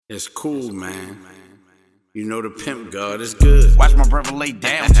It's cool, man. You know the Pimp God is good. Watch my brother lay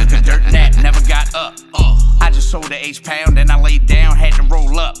down to the dirt nap, never got up. I just sold the H-pound, then I laid down, had to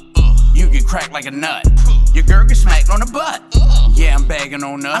roll up. You get cracked like a nut. Your girl get smacked on the butt. Yeah, I'm bagging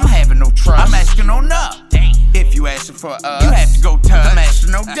on up. I'm having no trust. I'm asking on up. If you asking for us, you have to go touch. I'm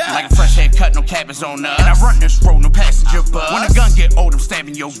asking no dust. Like a fresh haircut, no cap is on us. And I run this road, no passenger bus. When the gun get old, I'm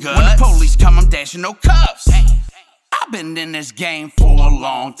stabbing your guts. When the police come, I'm dashing no cuffs. I've been in this game for a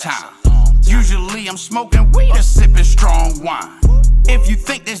long time. Usually I'm smoking weed or sipping strong wine. If you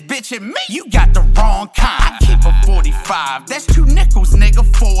think this bitch at me, you got the wrong kind. I keep a 45, that's 2 nickels, nigga,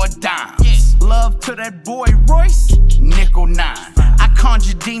 for a dime. Love to that boy Royce, nickel 9. I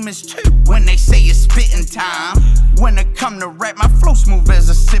conjure demons too when they say it's spitting time. When it come to rap, my flow smooth as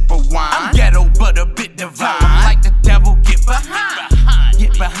a sip of wine. I'm ghetto but a bit divine. Like the devil, get behind.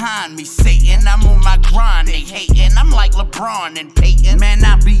 Get behind me, Satan. I'm on my grind, they hating. I'm like LeBron and Peyton. Man,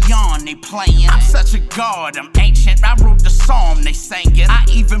 I'm beyond, they playing. I'm such a god, I'm ancient. I wrote the psalm, they singing. I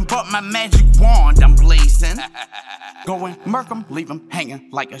even bought my magic wand, I'm blazing. Go and murk 'em, leave 'em hanging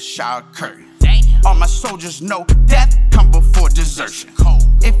like a shower curtain. All my soldiers know death come before desertion.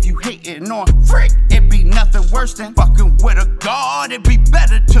 If you hating on freak, it be nothing worse than fucking with a god. It be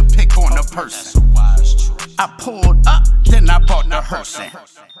better to pick on a person. I pulled up, then I bought the hearse.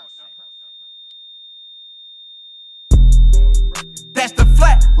 That's the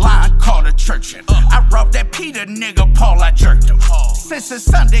flat line called a churchin'. I robbed that Peter nigga, Paul, I jerked him. Since it's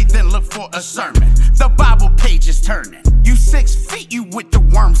Sunday, then look for a sermon. The Bible page is turning. You 6 feet, you with the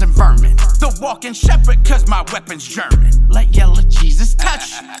worms and vermin. The walking shepherd, cause my weapon's German. Let yellow Jesus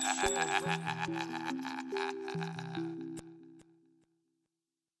touch you.